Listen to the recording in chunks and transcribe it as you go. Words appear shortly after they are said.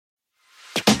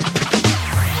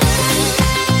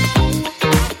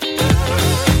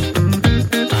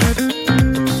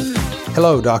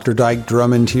Hello, Dr. Dyke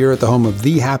Drummond here at the home of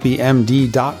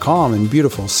thehappymd.com in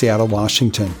beautiful Seattle,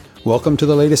 Washington. Welcome to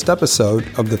the latest episode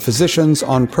of the Physicians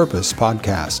on Purpose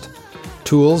podcast.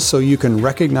 Tools so you can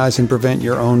recognize and prevent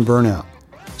your own burnout.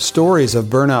 Stories of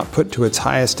burnout put to its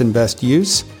highest and best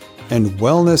use, and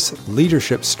wellness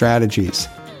leadership strategies.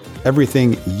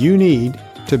 Everything you need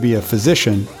to be a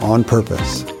physician on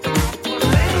purpose.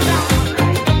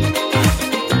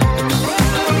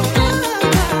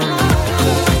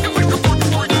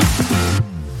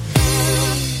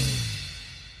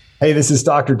 Hey, this is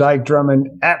Dr. Dyke Drummond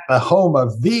at the home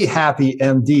of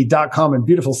thehappymd.com in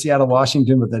beautiful Seattle,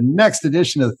 Washington with the next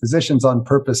edition of the Physicians on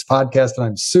Purpose podcast. And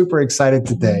I'm super excited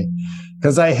today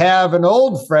because I have an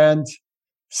old friend,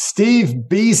 Steve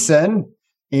Beeson.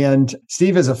 And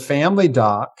Steve is a family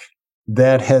doc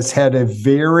that has had a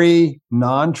very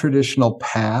non-traditional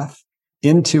path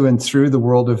into and through the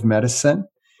world of medicine.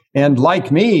 And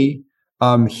like me,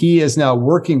 he is now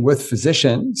working with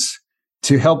physicians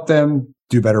to help them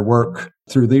do better work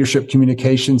through leadership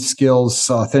communication skills,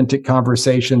 authentic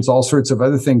conversations, all sorts of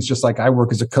other things. Just like I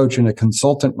work as a coach and a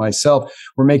consultant myself,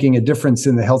 we're making a difference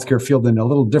in the healthcare field in a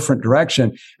little different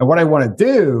direction. And what I want to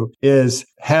do is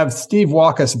have Steve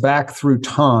walk us back through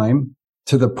time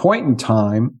to the point in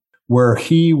time where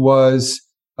he was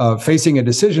facing a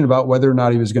decision about whether or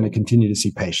not he was going to continue to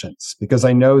see patients. Because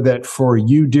I know that for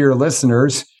you, dear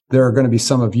listeners, there are going to be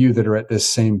some of you that are at this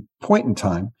same point in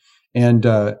time. And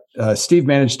Steve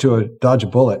managed to dodge a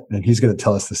bullet, and he's going to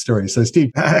tell us the story. So,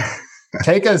 Steve,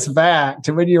 take us back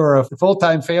to when you were a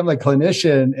full-time family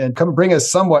clinician and come bring us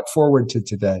somewhat forward to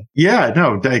today. Yeah,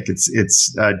 no, Dyke,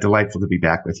 it's delightful to be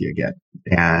back with you again.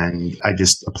 And I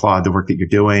just applaud the work that you're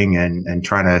doing and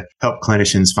trying to help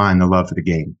clinicians find the love for the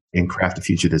game and craft a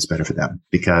future that's better for them,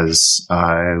 because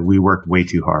we worked way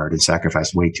too hard and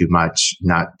sacrificed way too much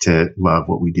not to love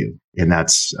what we do. And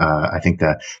that's, I think,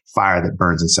 the fire that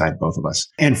burns inside both of us.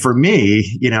 And for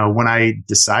me, when I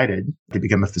decided to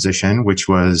become a physician, which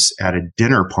was at a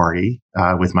dinner party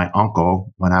with my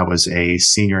uncle when I was a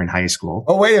senior in high school.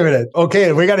 Oh, wait a minute.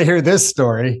 Okay, we got to hear this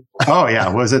story. Oh, yeah.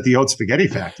 It was at the Old Spaghetti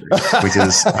Factory, which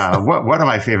is one of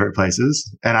my favorite places.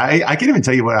 And I can't even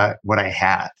tell you what I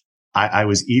had. I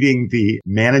was eating the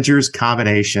manager's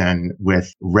combination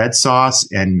with red sauce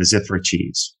and Mizithra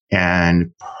cheese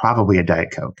and probably a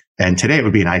Diet Coke. And today it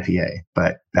would be an IPA,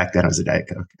 but back then it was a Diet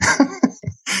Coke.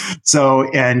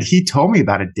 And he told me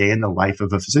about a day in the life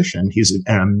of a physician. He's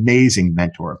an amazing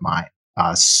mentor of mine,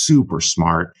 super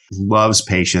smart, loves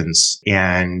patients,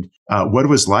 and what it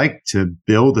was like to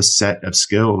build a set of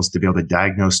skills to be able to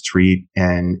diagnose, treat,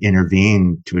 and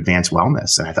intervene to advance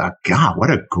wellness. And I thought, God, what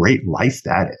a great life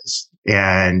that is.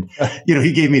 And,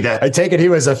 he gave me that. I take it he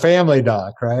was a family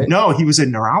doc, right? No, he was a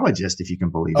neurologist, if you can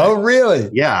believe it. Oh, really?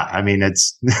 Yeah. I mean,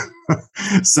 it's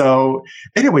so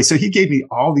he gave me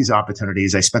all these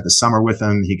opportunities. I spent the summer with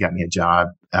him. He got me a job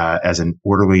as an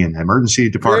orderly in the emergency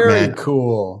department. Very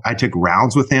cool. I took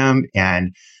rounds with him,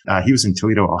 and he was in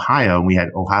Toledo, Ohio, and we had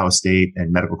Ohio State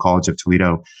and Medical College of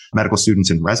Toledo medical students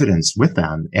and residents with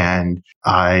them. And,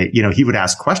 he would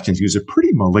ask questions. He was a pretty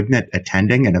malignant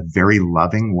attending in a very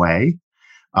loving way,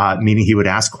 meaning he would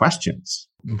ask questions.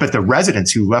 But the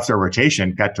residents who left our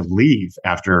rotation got to leave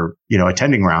after,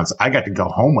 attending rounds. I got to go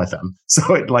home with them.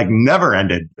 So it never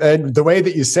ended. And the way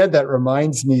that you said that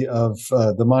reminds me of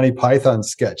the Monty Python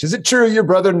sketch. Is it true your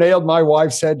brother nailed my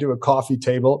wife's head to a coffee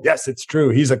table? Yes, it's true.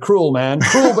 He's a cruel man.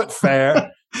 Cruel but fair.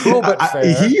 Cool, but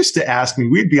fair. He used to ask me,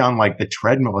 we'd be on the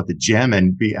treadmill at the gym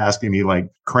and be asking me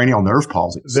cranial nerve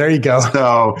palsy. There you go.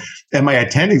 So, and my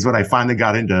attendings, when I finally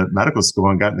got into medical school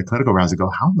and got into clinical rounds, I go,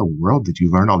 how in the world did you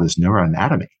learn all this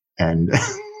neuroanatomy? And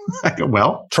I go,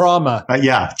 well, trauma.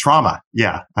 Trauma.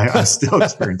 Yeah. I'm still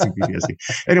experiencing PTSD.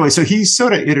 Anyway, so he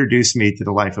sort of introduced me to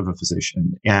the life of a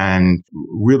physician and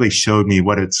really showed me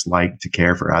what it's like to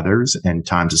care for others in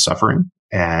times of suffering,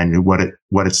 and what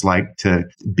it's like to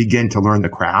begin to learn the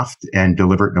craft and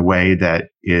deliver it in a way that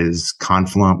is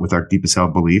confluent with our deepest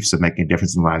held beliefs of making a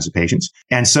difference in the lives of patients.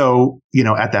 And so,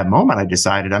 at that moment, I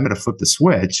decided I'm going to flip the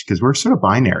switch, because we're sort of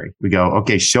binary. We go,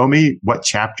 okay, show me what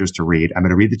chapters to read. I'm going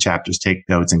to read the chapters, take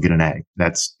notes, and get an A.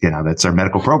 That's our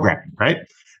medical programming, right?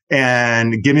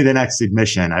 And give me the next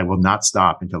admission. I will not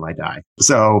stop until I die.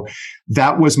 So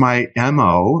that was my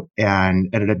MO, and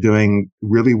ended up doing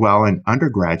really well in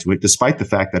undergraduate, despite the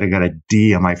fact that I got a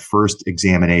D on my first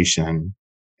examination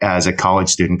as a college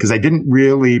student, because I didn't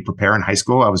really prepare in high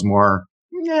school. I was more,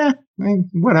 yeah, I mean,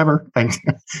 whatever.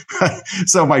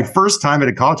 So my first time at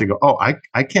a college, I go, oh,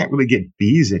 I can't really get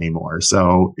B's anymore.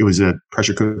 So it was a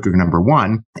pressure cooker number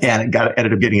one, and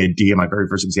ended up getting a D in my very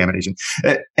first examination.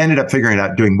 Ended up figuring it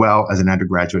out, doing well as an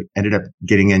undergraduate. Ended up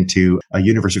getting into a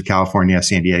University of California,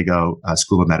 San Diego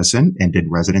School of Medicine, and did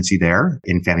residency there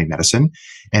in family medicine,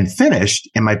 and finished.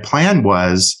 And my plan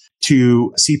was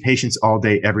to see patients all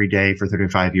day, every day for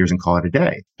 35 years and call it a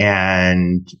day.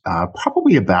 And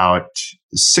probably about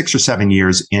 6 or 7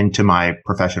 years into my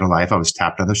professional life, I was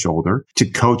tapped on the shoulder to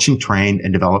coach and train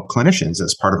and develop clinicians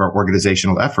as part of our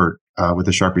organizational effort with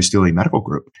the Sharpey-Steele Medical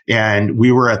Group. And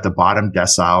we were at the bottom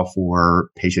decile for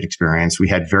patient experience. We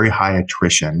had very high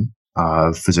attrition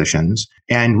of physicians.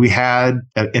 And we had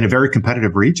in a very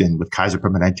competitive region with Kaiser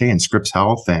Permanente and Scripps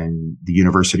Health and the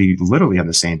university literally on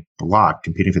the same block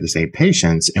competing for the same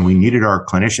patients. And we needed our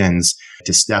clinicians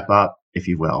to step up, if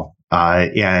you will.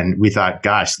 And we thought,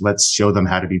 gosh, let's show them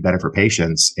how to be better for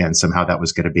patients. And somehow that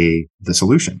was going to be the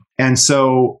solution. And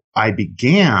so I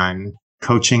began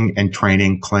coaching and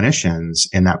training clinicians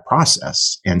in that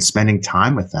process and spending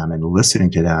time with them and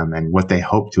listening to them and what they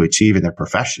hope to achieve in their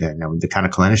profession and the kind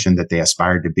of clinician that they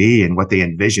aspired to be and what they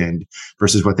envisioned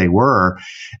versus what they were,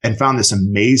 and found this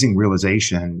amazing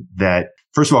realization that,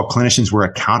 first of all, clinicians were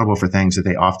accountable for things that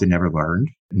they often never learned.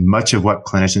 Much of what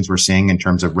clinicians were seeing in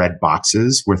terms of red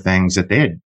boxes were things that they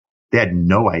had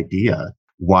no idea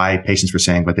why patients were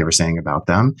saying what they were saying about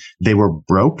them. They were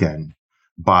broken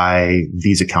by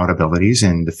these accountabilities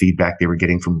and the feedback they were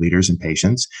getting from leaders and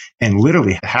patients. And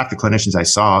literally half the clinicians I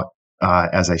saw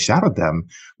as I shadowed them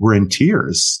were in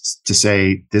tears to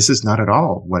say, this is not at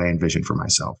all what I envisioned for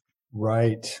myself.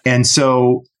 Right. And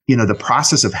so, the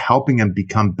process of helping them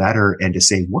become better and to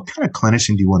say, what kind of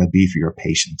clinician do you want to be for your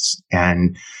patients?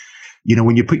 And,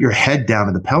 when you put your head down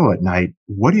on the pillow at night,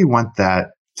 what do you want that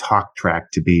talk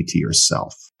track to be to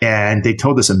yourself? And they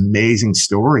told this amazing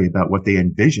story about what they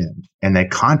envisioned, and they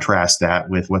contrast that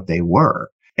with what they were.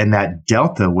 And that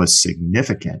delta was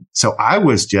significant. So I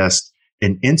was just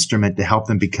an instrument to help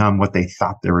them become what they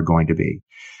thought they were going to be.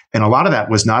 And a lot of that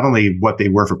was not only what they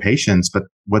were for patients, but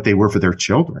what they were for their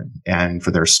children and for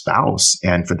their spouse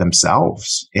and for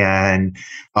themselves, and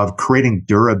of creating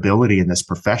durability in this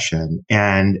profession.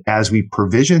 And as we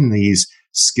provision these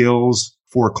skills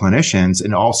for clinicians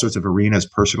in all sorts of arenas,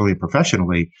 personally and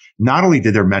professionally, not only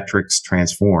did their metrics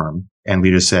transform and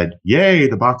leaders said, yay,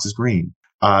 the box is green.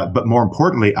 But more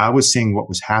importantly, I was seeing what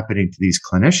was happening to these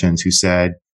clinicians who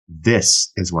said, this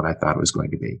is what I thought it was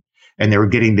going to be. And they were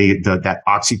getting that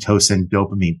oxytocin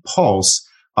dopamine pulse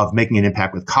of making an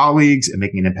impact with colleagues and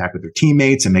making an impact with their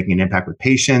teammates and making an impact with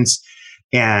patients,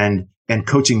 and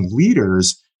coaching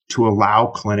leaders to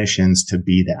allow clinicians to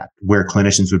be that, where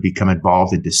clinicians would become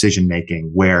involved in decision making,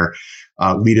 where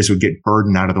leaders would get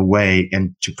burden out of the way,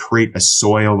 and to create a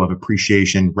soil of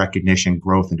appreciation, recognition,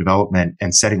 growth, and development,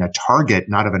 and setting a target,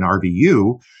 not of an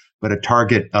RVU, but a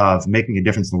target of making a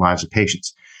difference in the lives of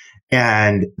patients.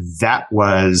 And that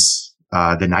was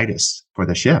the nidus for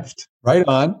the shift. Right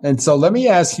on. And so let me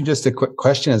ask you just a quick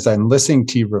question as I'm listening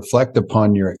to you reflect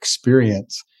upon your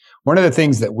experience. One of the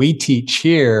things that we teach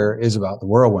here is about the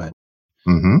whirlwind.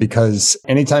 Mm-hmm. Because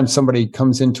anytime somebody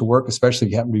comes into work, especially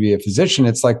if you happen to be a physician,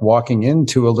 it's like walking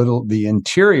into the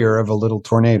interior of a little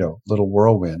tornado, little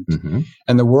whirlwind. Mm-hmm.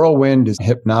 And the whirlwind is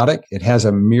hypnotic. It has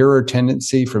a mirror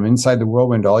tendency from inside the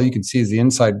whirlwind. All you can see is the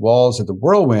inside walls of the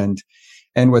whirlwind.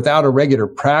 And without a regular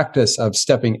practice of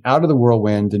stepping out of the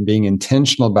whirlwind and being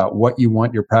intentional about what you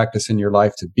want your practice in your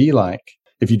life to be like,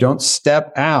 if you don't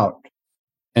step out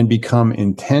and become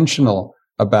intentional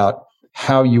about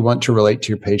how you want to relate to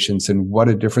your patients and what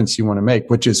a difference you want to make,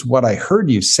 which is what I heard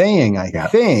you saying, I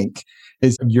think,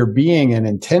 is you're being an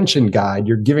intention guide.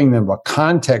 You're giving them a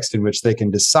context in which they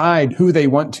can decide who they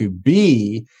want to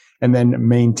be and then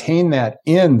maintain that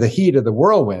in the heat of the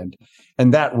whirlwind.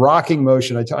 And that rocking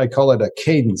motion, I call it a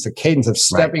cadence of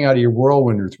stepping out of your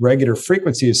whirlwind with regular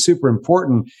frequency is super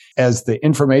important, as the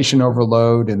information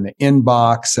overload and the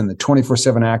inbox and the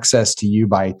 24/7 access to you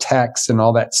by text and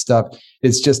all that stuff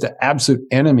is just an absolute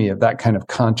enemy of that kind of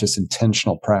conscious,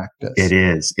 intentional practice. It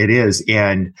is.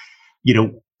 And,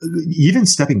 even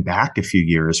stepping back a few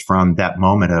years from that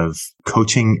moment of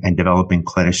coaching and developing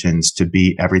clinicians to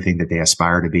be everything that they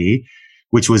aspire to be,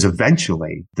 which was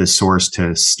eventually the source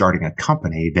to starting a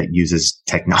company that uses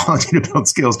technology to build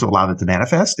skills to allow them to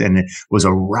manifest. And it was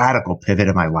a radical pivot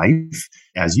in my life.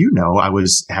 As you know, I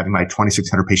was having my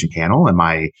 2,600 patient panel and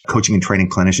my coaching and training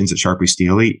clinicians at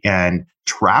Sharpey-Steele and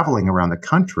traveling around the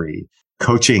country,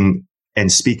 coaching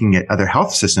and speaking at other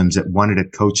health systems that wanted to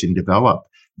coach and develop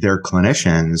their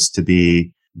clinicians to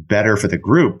be better for the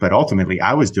group. But ultimately,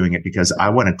 I was doing it because I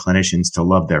wanted clinicians to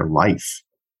love their life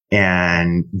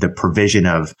and the provision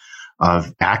of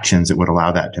actions that would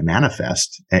allow that to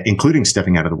manifest, including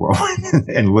stepping out of the whirlwind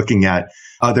and looking at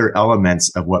other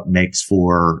elements of what makes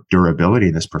for durability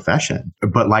in this profession.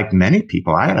 But like many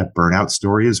people, I had a burnout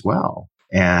story as well.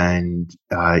 And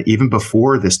even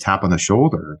before this tap on the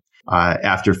shoulder,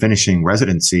 after finishing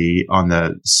residency on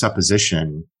the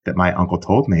supposition that my uncle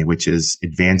told me, which is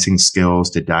advancing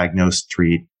skills to diagnose,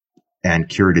 treat, and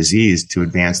cure disease to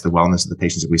advance the wellness of the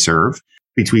patients that we serve,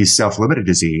 between self-limited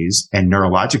disease and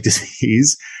neurologic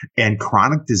disease and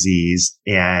chronic disease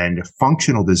and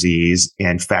functional disease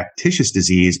and factitious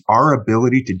disease, our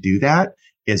ability to do that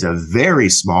is a very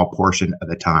small portion of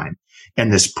the time.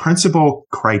 And this principal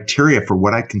criteria for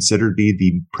what I consider to be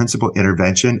the principal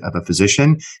intervention of a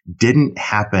physician didn't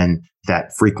happen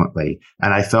that frequently.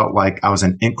 And I felt like I was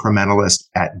an incrementalist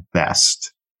at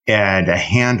best and a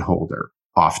handholder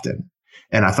often.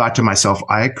 And I thought to myself,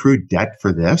 I accrued debt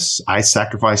for this. I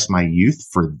sacrificed my youth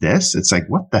for this. It's like,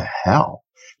 what the hell?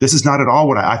 This is not at all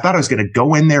what I thought. I was going to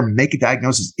go in there, make a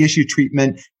diagnosis, issue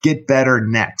treatment, get better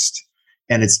next.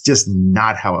 And it's just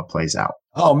not how it plays out.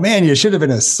 Oh man, you should have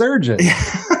been a surgeon.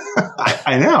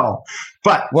 I know.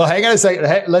 But well, hang on a second.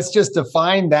 Hey, let's just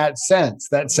define that sense.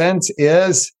 That sense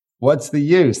is, what's the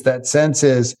use? That sense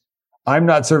is, I'm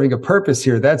not serving a purpose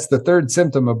here. That's the third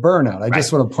symptom of burnout. I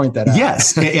just want to point that out.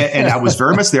 Yes. And I was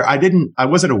very much there. I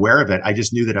wasn't aware of it. I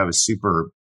just knew that I was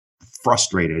super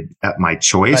frustrated at my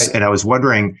choice. Right. And I was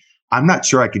wondering, I'm not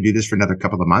sure I could do this for another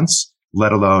couple of months,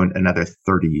 let alone another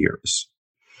 30 years.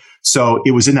 So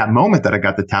it was in that moment that I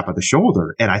got the tap on the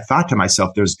shoulder. And I thought to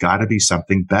myself, there's got to be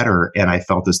something better. And I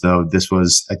felt as though this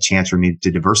was a chance for me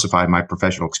to diversify my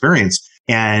professional experience.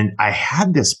 And I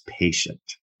had this patient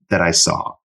that I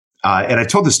saw. And I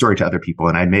told this story to other people,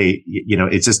 and I may,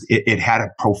 it's just, it had a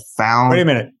profound. Wait a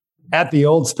minute. At the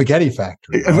old spaghetti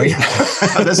factory. Right?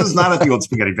 This is not at the old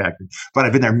spaghetti factory, but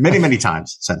I've been there many, many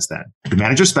times since then. The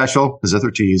manager special, the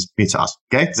zithro cheese, meat sauce.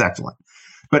 Okay. It's excellent.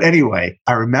 But anyway,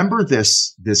 I remember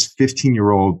this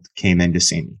 15-year-old came in to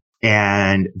see me,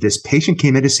 and this patient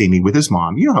came in to see me with his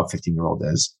mom. You know how a 15-year-old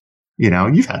is.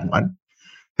 You've had one.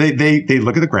 They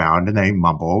look at the ground and they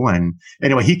mumble. And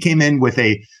anyway, he came in with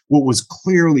what was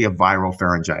clearly a viral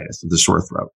pharyngitis of the sore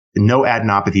throat. No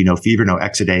adenopathy, no fever, no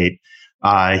exudate.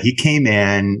 He came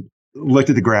in, looked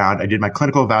at the ground. I did my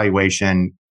clinical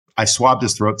evaluation. I swabbed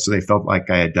his throat so they felt like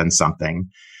I had done something.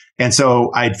 And so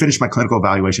I had finished my clinical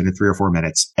evaluation in 3 or 4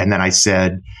 minutes. And then I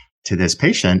said to this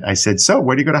patient, so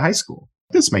where do you go to high school?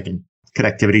 Just making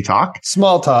connectivity talk.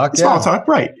 Small talk.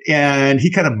 Right. And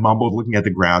he kind of mumbled looking at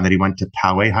the ground that he went to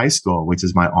Poway High School, which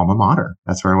is my alma mater.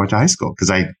 That's where I went to high school because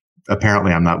I'm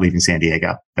not leaving San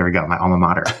Diego. There we go. My alma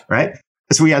mater. Right.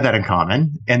 So we had that in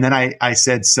common. And then I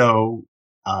said,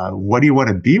 what do you want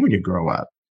to be when you grow up?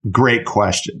 Great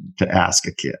question to ask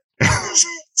a kid.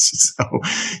 So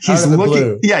he's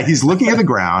looking at the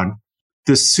ground,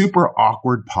 this super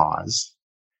awkward pause.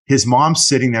 His mom's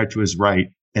sitting there to his right,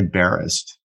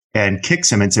 embarrassed, and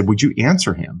kicks him and said, would you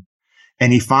answer him?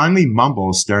 And he finally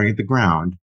mumbles, staring at the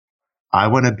ground, I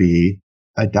want to be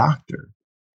a doctor.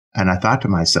 And I thought to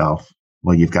myself,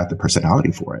 well, you've got the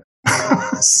personality for it.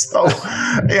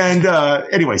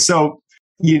 Anyway,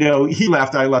 he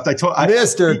left. I left.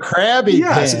 Mr. Krabby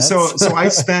Pants. So I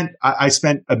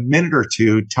spent a minute or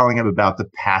two telling him about the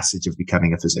passage of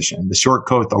becoming a physician, the short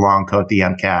coat, the long coat, the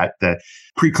MCAT, the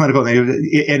preclinical,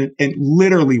 and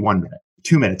literally 1 minute.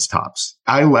 2 minutes tops.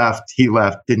 I left, he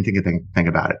left, didn't think a thing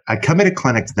about it. I come into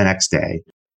clinic the next day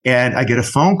and I get a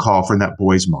phone call from that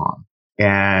boy's mom.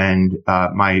 And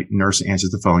my nurse answers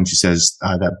the phone. She says,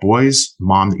 that boy's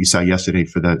mom that you saw yesterday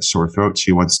for the sore throat,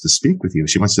 she wants to speak with you.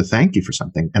 She wants to thank you for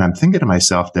something. And I'm thinking to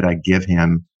myself, did I give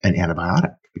him an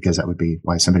antibiotic? Because that would be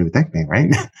why somebody would thank me,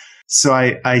 right?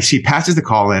 So she passes the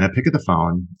call in, I pick up the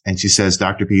phone, and she says,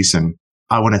 Dr. Beeson,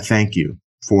 I want to thank you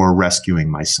for rescuing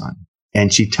my son.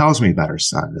 And she tells me about her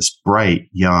son, this bright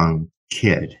young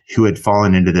kid who had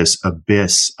fallen into this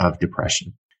abyss of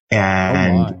depression.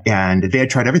 And they had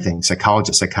tried everything,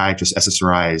 psychologists, psychiatrists,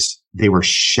 SSRIs. They were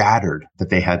shattered that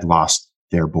they had lost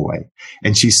their boy.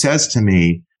 And she says to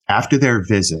me, after their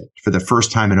visit, for the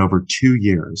first time in over 2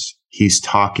 years, he's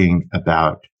talking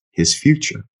about his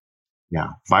future. Yeah,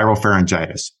 viral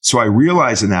pharyngitis. So I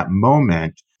realized in that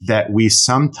moment that we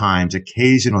sometimes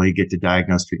occasionally get to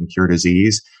diagnose, treat, and cure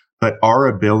disease, but our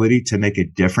ability to make a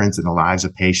difference in the lives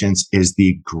of patients is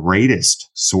the greatest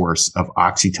source of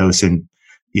oxytocin,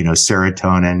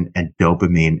 serotonin and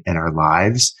dopamine in our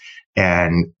lives.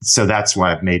 And so that's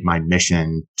why I've made my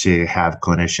mission to have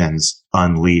clinicians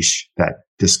unleash that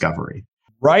discovery.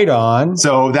 Right on.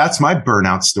 So that's my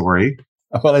burnout story.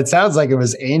 Well, it sounds like it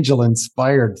was angel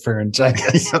inspired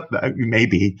pharyngitis.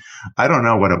 Maybe. I don't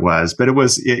know what it was, but it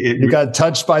was. You got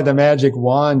touched by the magic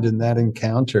wand in that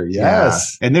encounter.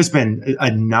 Yes. Yeah. And there's been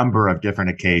a number of different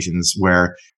occasions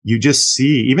where you just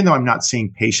see, even though I'm not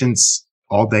seeing patients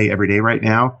all day, every day right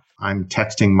now, I'm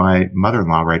texting my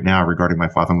mother-in-law right now regarding my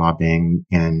father-in-law being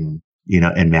in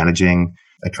managing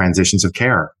transitions of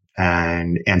care.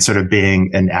 And sort of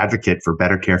being an advocate for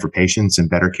better care for patients and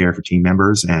better care for team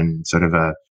members and sort of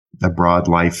a broad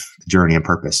life journey and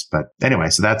purpose. But anyway,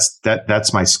 so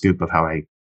that's my scoop of how I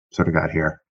sort of got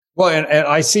here. Well, and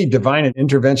I see divine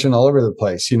intervention all over the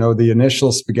place. The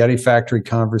initial spaghetti factory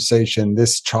conversation,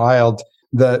 this child,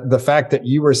 the fact that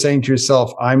you were saying to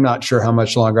yourself, I'm not sure how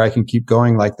much longer I can keep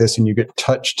going like this. And you get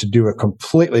touched to do a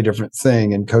completely different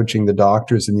thing in coaching the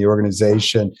doctors in the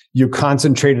organization. You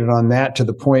concentrated on that to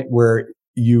the point where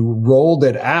you rolled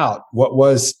it out. What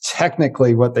was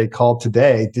technically what they call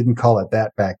today, didn't call it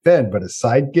that back then, but a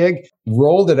side gig,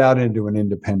 rolled it out into an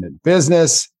independent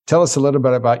business. Tell us a little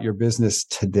bit about your business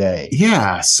today.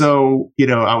 Yeah. So,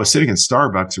 I was sitting in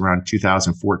Starbucks around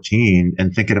 2014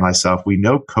 and thinking to myself, we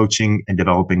know coaching and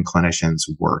developing clinicians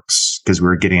works because we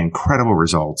were getting incredible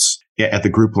results at the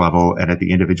group level and at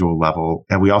the individual level.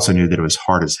 And we also knew that it was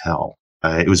hard as hell.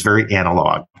 It was very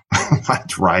analog,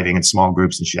 driving in small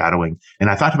groups and shadowing. And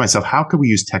I thought to myself, how could we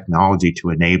use technology to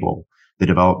enable the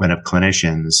development of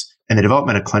clinicians? And the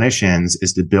development of clinicians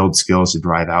is to build skills to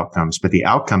drive outcomes. But the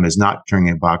outcome is not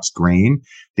turning a box green.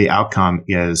 The outcome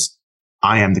is,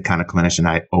 I am the kind of clinician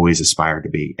I always aspired to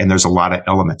be. And there's a lot of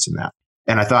elements in that.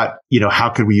 And I thought, how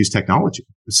could we use technology?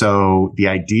 So the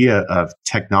idea of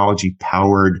technology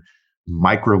powered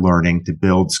micro learning to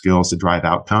build skills to drive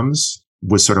outcomes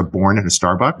was sort of born in a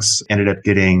Starbucks, ended up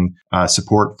getting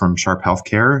support from Sharp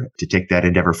Healthcare to take that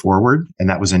endeavor forward. And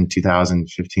that was in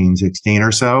 2015, 16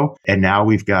 or so. And now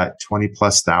we've got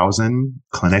 20,000+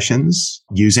 clinicians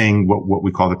using what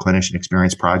we call the Clinician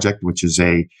Experience Project, which is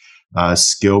a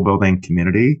skill building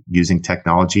community using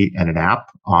technology and an app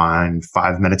on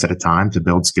 5 minutes at a time to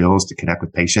build skills, to connect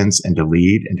with patients and to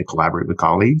lead and to collaborate with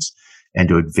colleagues, and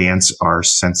to advance our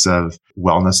sense of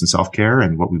wellness and self-care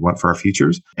and what we want for our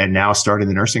futures. And now starting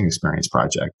the Nursing Experience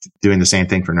Project, doing the same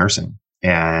thing for nursing.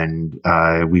 And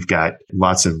we've got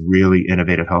lots of really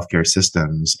innovative healthcare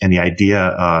systems. And the idea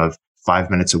of 5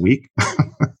 minutes a week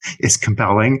is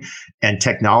compelling, and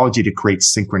technology to create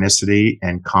synchronicity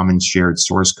and common shared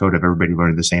source code of everybody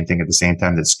learning the same thing at the same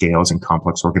time that scales in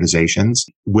complex organizations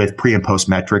with pre and post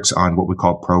metrics on what we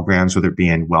call programs, whether it be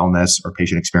in wellness or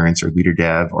patient experience or leader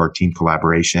dev or team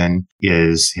collaboration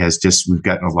we've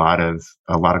gotten a lot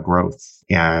of growth.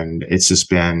 And it's just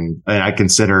been, and I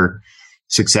consider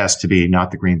success to be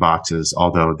not the green boxes,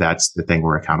 although that's the thing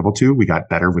we're accountable to. We got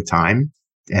better with time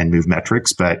and move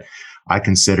metrics, but I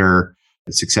consider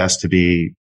success to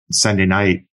be Sunday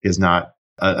night is not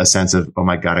a sense of, oh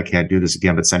my God, I can't do this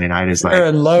again. But Sunday night is like,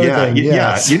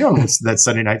 yes. That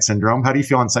Sunday night syndrome. How do you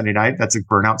feel on Sunday night? That's a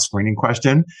burnout screening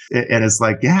question. And it's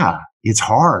like, yeah, it's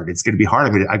hard. It's going to be hard.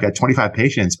 I mean, I've got 25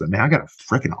 patients, but man, I got a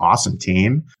freaking awesome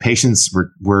team. Patients,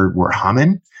 we're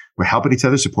humming, we're helping each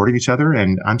other, supporting each other.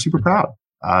 And I'm super proud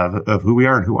of who we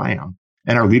are and who I am.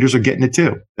 And our leaders are getting it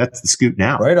too. That's the scoop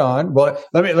now. Right on. Well,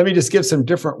 let me just give some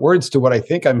different words to what I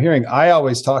think I'm hearing. I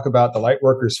always talk about the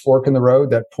Lightworkers fork in the road,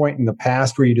 that point in the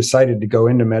past where you decided to go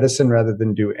into medicine rather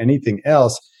than do anything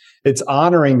else. It's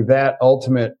honoring that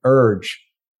ultimate urge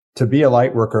to be a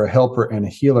light worker, a helper, and a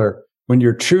healer. When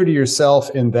you're true to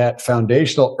yourself in that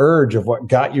foundational urge of what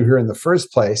got you here in the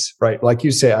first place, right? Like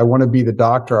you say, I want to be the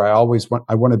doctor. I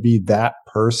want to be that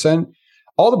person.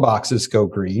 All the boxes go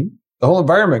green. The whole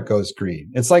environment goes green.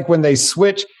 It's like when they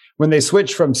switch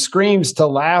from screams to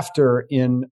laughter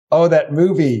in, that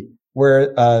movie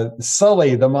where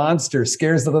Sully, the monster,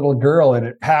 scares the little girl and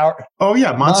it power. Oh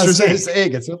yeah, Monsters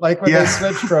Inc. It's like when they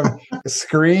switch from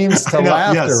screams to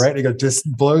laughter, yes. Right? It just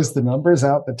blows the numbers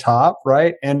out the top,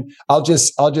 right? And I'll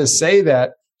just say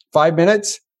that 5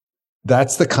 minutes,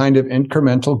 that's the kind of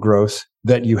incremental growth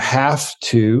that you have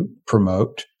to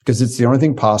promote because it's the only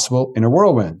thing possible in a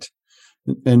whirlwind.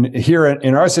 And here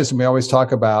in our system, we always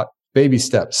talk about baby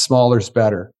steps, smaller is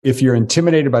better. If you're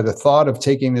intimidated by the thought of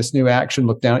taking this new action,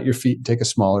 look down at your feet and take a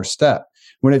smaller step.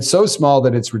 When it's so small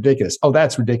that it's ridiculous,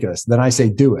 that's ridiculous. Then I say,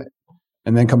 do it.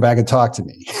 And then come back and talk to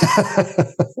me.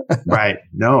 Right.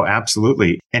 No,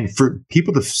 absolutely. And for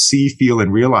people to see, feel,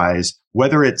 and realize,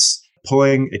 whether it's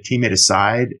pulling a teammate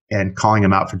aside and calling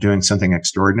them out for doing something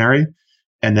extraordinary,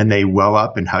 and then they well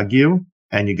up and hug you,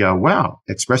 and you go, wow,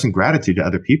 expressing gratitude to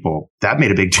other people, that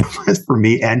made a big difference for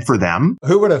me and for them.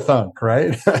 Who would have thunk,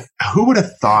 right? Who would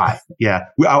have thought? Yeah.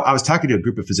 I was talking to a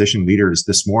group of physician leaders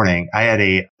this morning. I had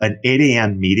an 8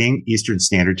 a.m. meeting Eastern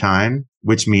Standard Time,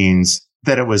 which means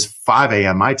that it was 5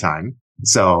 a.m. my time.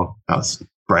 So I was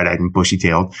bright-eyed and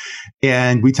bushy-tailed.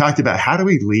 And we talked about how do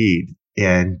we lead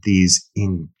in these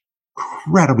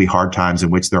incredibly hard times in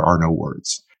which there are no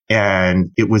words.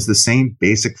 And it was the same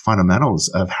basic fundamentals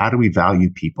of how do we value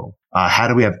people? How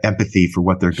do we have empathy for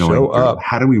what they're going through?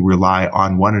 How do we rely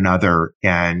on one another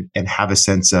and have a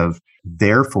sense of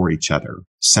there for each other,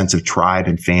 sense of tribe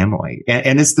and family?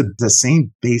 And it's the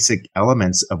same basic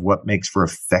elements of what makes for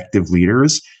effective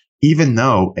leaders, even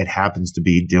though it happens to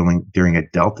be during a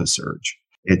Delta surge.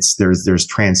 There's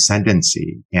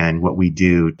transcendency in what we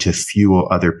do to fuel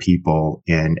other people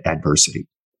in adversity.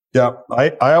 Yeah,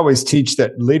 I always teach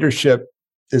that leadership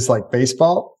is like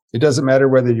baseball. It doesn't matter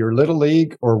whether you're Little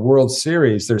League or World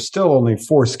Series. There's still only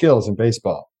 4 skills in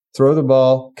baseball: throw the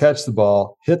ball, catch the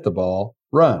ball, hit the ball,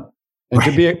 run. And right.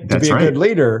 to be a good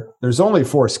leader, there's only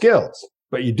 4 skills,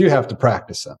 but you do have to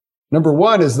practice them. Number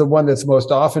 1 is the one that's most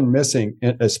often missing,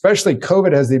 and especially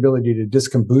COVID has the ability to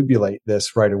discombobulate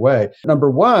this right away.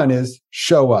 Number 1 is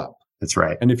show up. That's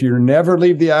right. And if you never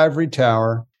leave the ivory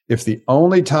tower, if the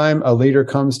only time a leader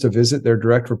comes to visit their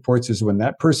direct reports is when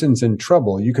that person's in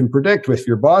trouble, you can predict if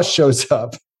your boss shows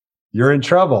up, you're in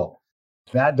trouble.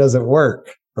 That doesn't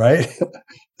work, right?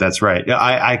 That's right.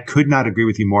 I could not agree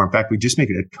with you more. In fact, we just make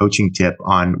it a coaching tip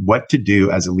on what to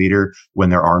do as a leader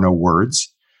when there are no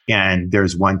words. And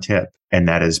there's one tip, and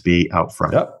that is be out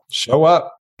front. Yep. Show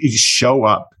up. Show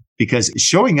up, because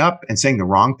showing up and saying the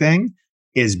wrong thing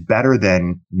is better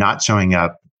than not showing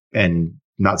up and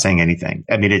not saying anything.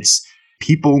 I mean,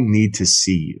 people need to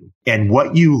see you. And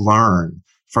what you learn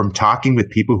from talking with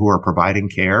people who are providing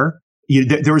care.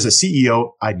 There was a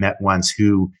CEO I met once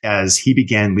who, as he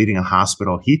began leading a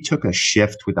hospital, he took a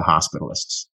shift with the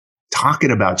hospitalists,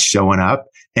 talking about showing up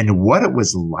and what it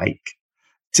was like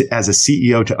as a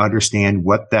CEO to understand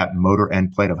what that motor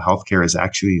end plate of healthcare is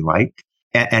actually like.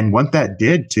 And what that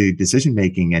did to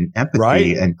decision-making and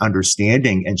empathy and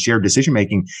understanding and shared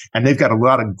decision-making. And they've got a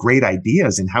lot of great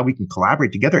ideas in how we can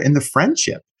collaborate together in the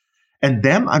friendship and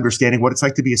them understanding what it's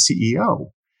like to be a CEO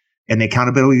and the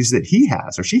accountabilities that he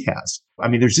has or she has. I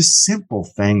mean, there's just simple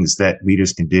things that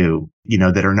leaders can do,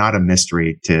 that are not a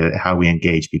mystery to how we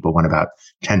engage people when about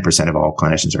 10% of all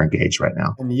clinicians are engaged right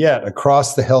now. And yet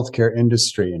across the healthcare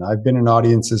industry, and I've been in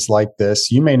audiences like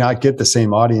this, you may not get the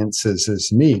same audiences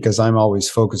as me because I'm always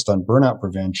focused on burnout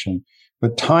prevention.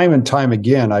 But time and time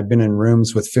again, I've been in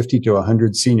rooms with 50 to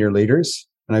 100 senior leaders.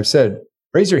 And I've said,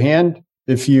 raise your hand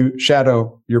if you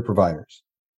shadow your providers.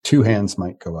 2 hands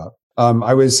might go up.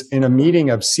 I was in a meeting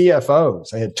of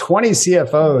CFOs. I had 20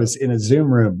 CFOs in a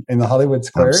Zoom room in the Hollywood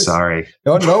Squares. I'm sorry.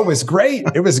 No, it was great.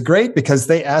 It was great because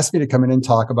they asked me to come in and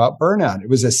talk about burnout. It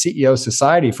was a CEO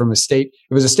society from it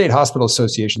was a state hospital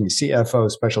association, the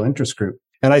CFO special interest group.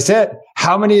 And I said,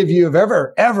 how many of you have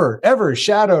ever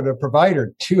shadowed a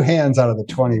provider? 2 hands out of the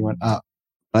 20 went up.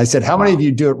 And I said, how many of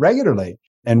you do it regularly?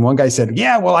 And one guy said,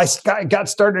 yeah, well, I got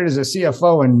started as a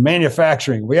CFO in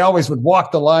manufacturing. We always would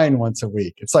walk the line once a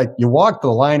week. It's like you walk the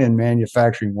line in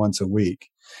manufacturing once a week,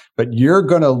 but you're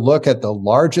going to look at the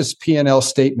largest P&L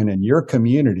statement in your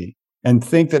community and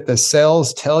think that the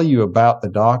sales tell you about the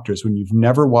doctors when you've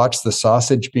never watched the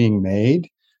sausage being made.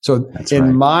 So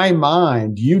in my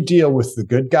mind, you deal with the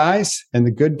good guys and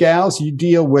the good gals. You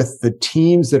deal with the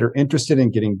teams that are interested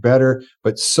in getting better.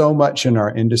 But so much in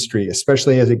our industry,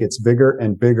 especially as it gets bigger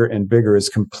and bigger and bigger, is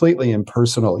completely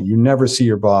impersonal. You never see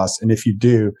your boss. And if you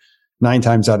do, 9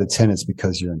 times out of 10, it's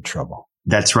because you're in trouble.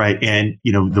 That's right. And,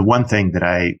 the one thing that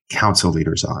I counsel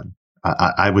leaders on,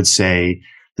 I would say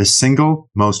the single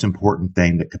most important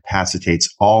thing that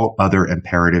capacitates all other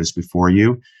imperatives before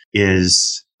you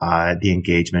is the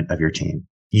engagement of your team.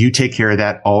 You take care of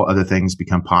that, all other things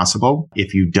become possible.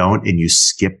 If you don't and you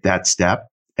skip that step,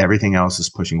 everything else is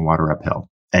pushing water uphill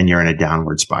and you're in a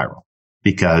downward spiral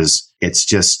because it's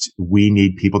just, we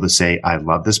need people to say, I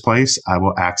love this place. I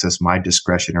will access my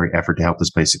discretionary effort to help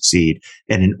this place succeed.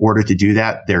 And in order to do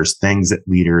that, there's things that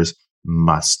leaders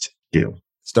must do.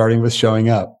 Starting with showing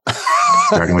up.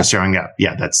 Starting with showing up.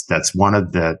 Yeah, that's one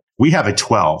of we have a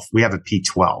 12. We have a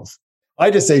P12. I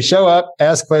just say, show up,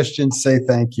 ask questions, say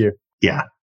thank you. Yeah.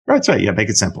 That's right. Yeah. Make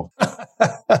it simple.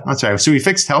 That's right. So we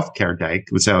fixed healthcare, Dyke.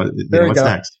 So what's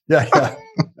next? Yeah.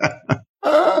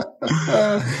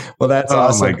 Well, that's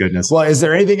awesome. Oh my goodness. Well, is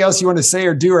there anything else you want to say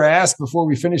or do or ask before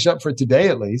we finish up for today,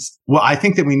 at least? Well, I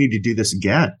think that we need to do this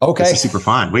again. Okay. This is super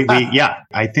fun. Yeah.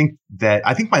 I think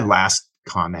my last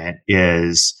comment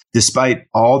is, despite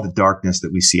all the darkness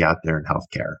that we see out there in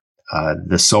healthcare,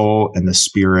 the soul and the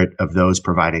spirit of those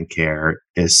providing care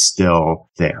is still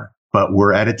there. But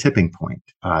we're at a tipping point.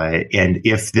 And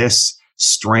if this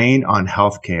strain on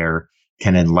healthcare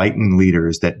can enlighten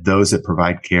leaders that those that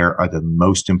provide care are the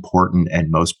most important and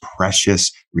most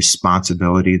precious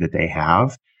responsibility that they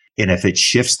have, and if it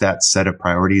shifts that set of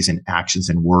priorities and actions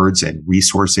and words and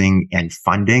resourcing and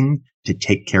funding to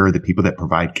take care of the people that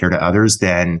provide care to others,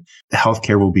 then the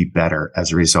healthcare will be better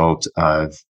as a result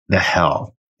of the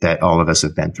hell that all of us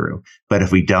have been through. But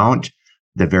if we don't,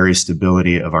 the very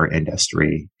stability of our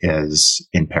industry is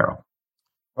in peril.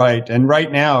 Right. And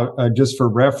right now, just for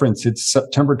reference, it's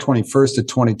September 21st of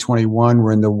 2021.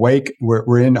 We're in the wake.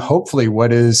 We're in hopefully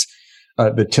what is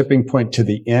the tipping point to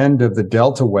the end of the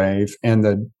Delta wave. And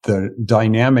the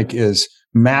dynamic is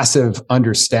massive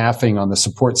understaffing on the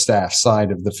support staff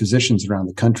side of the physicians around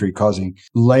the country, causing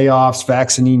layoffs.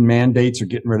 Vaccine mandates are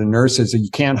getting rid of nurses. You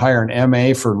can't hire an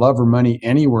MA for love or money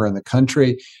anywhere in the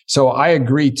country. So I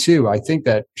agree too. I think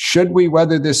that should we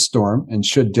weather this storm and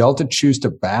should Delta choose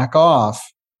to back off,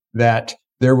 that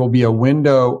there will be a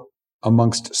window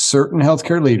amongst certain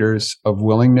healthcare leaders of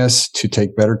willingness to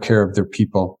take better care of their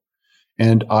people.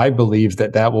 And I believe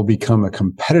that that will become a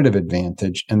competitive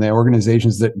advantage. And the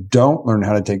organizations that don't learn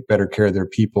how to take better care of their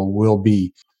people will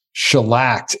be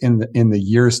shellacked in the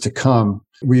years to come.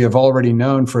 We have already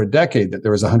known for a decade that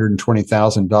there was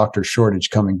 120,000 doctor shortage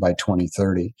coming by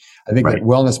 2030. I think that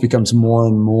wellness becomes more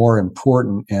and more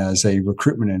important as a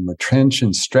recruitment and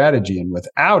retention strategy. And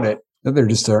without it, there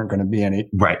just aren't going to be any.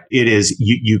 Right. It is.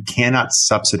 You cannot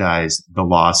subsidize the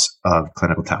loss of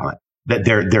clinical talent. That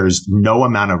there's no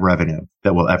amount of revenue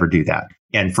that will ever do that.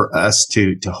 And for us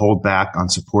to hold back on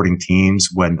supporting teams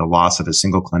when the loss of a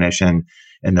single clinician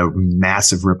and the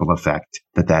massive ripple effect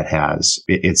that has,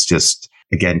 it's just,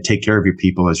 again, take care of your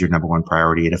people as your number one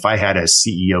priority. And if I had a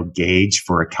CEO gauge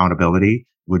for accountability,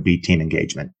 would be team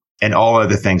engagement. And all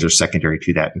other things are secondary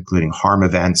to that, including harm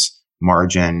events,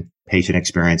 margin, patient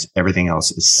experience. Everything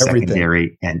else is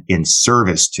secondary and in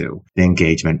service to the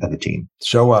engagement of the team.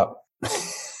 Show up.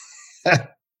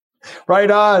 Right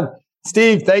on.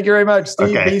 Steve, thank you very much.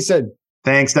 Steve Beeson.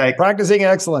 Thanks, Dyke. Practicing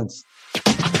Excellence.